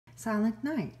Silent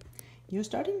Night. Your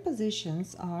starting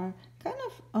positions are kind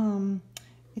of,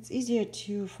 it's easier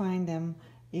to find them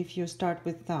if you start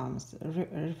with thumbs,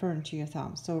 referring to your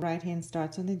thumbs. So right hand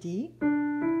starts on the D. So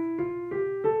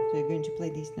you're going to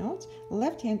play these notes.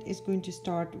 Left hand is going to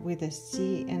start with a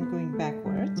C and going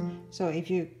backwards. So if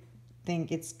you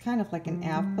think it's kind of like an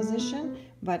F position,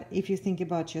 but if you think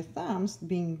about your thumbs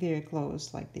being very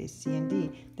close like this, C and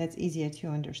D, that's easier to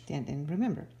understand and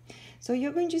remember. So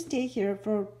you're going to stay here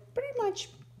for pretty much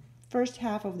first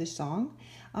half of the song.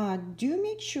 Do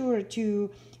make sure to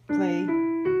play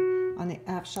on the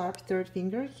F sharp third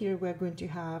finger. Here we're going to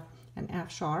have an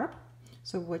F sharp,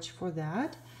 so watch for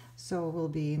that. So we'll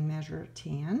be in measure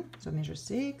 10, so measure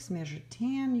 6, measure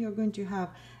 10, you're going to have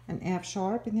an F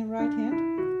sharp in the right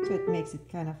hand, so it makes it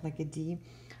kind of like a D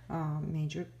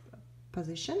major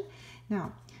position.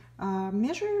 Now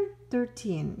measure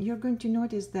 13, you're going to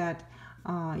notice that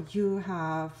you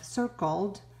have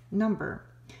circled number.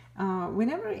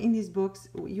 Whenever in these books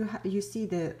you see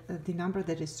the number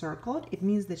that is circled, it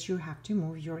means that you have to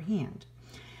move your hand.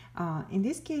 In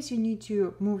this case, you need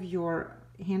to move your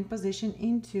hand position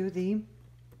into the,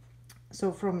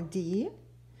 so from D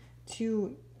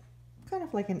to kind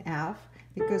of like an F,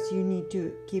 because you need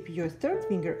to keep your third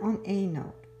finger on A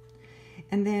note.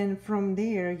 And then from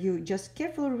there, you just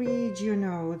carefully read your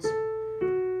notes.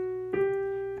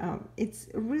 It's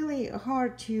really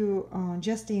hard to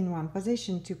just stay in one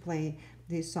position to play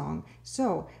this song.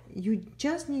 So you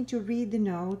just need to read the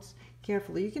notes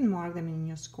carefully. You can mark them in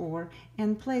your score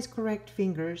and place correct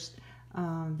fingers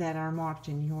that are marked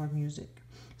in your music.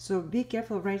 So be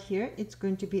careful right here. It's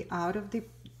going to be out of the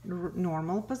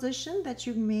normal position that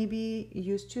you may be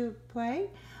used to play.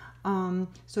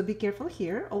 So be careful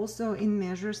here. Also in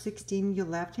measure 16, your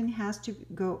left hand has to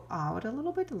go out a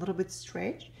little bit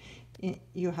straight.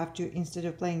 You have to, instead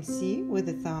of playing C with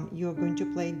the thumb, you're going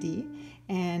to play D,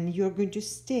 and you're going to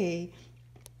stay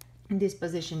in this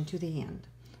position to the end.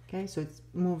 Okay, so it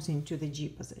moves into the G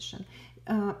position.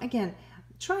 Again,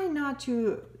 try not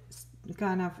to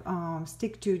kind of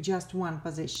stick to just one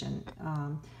position.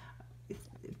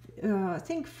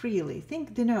 Think freely,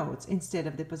 think the notes instead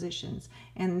of the positions,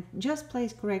 and just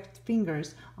place correct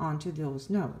fingers onto those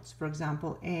notes. For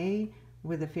example, A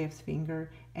with the fifth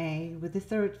finger, A with the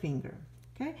third finger.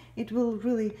 Okay, it will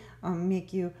really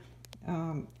make you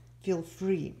feel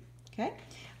free. Okay,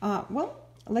 well,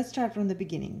 let's start from the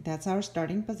beginning. That's our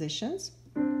starting positions,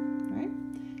 right?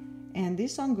 And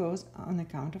this song goes on a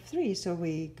count of 3. So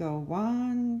we go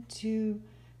 1, 2,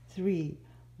 3,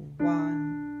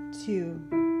 1, 2,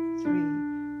 3,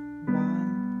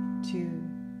 1,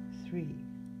 2, 3.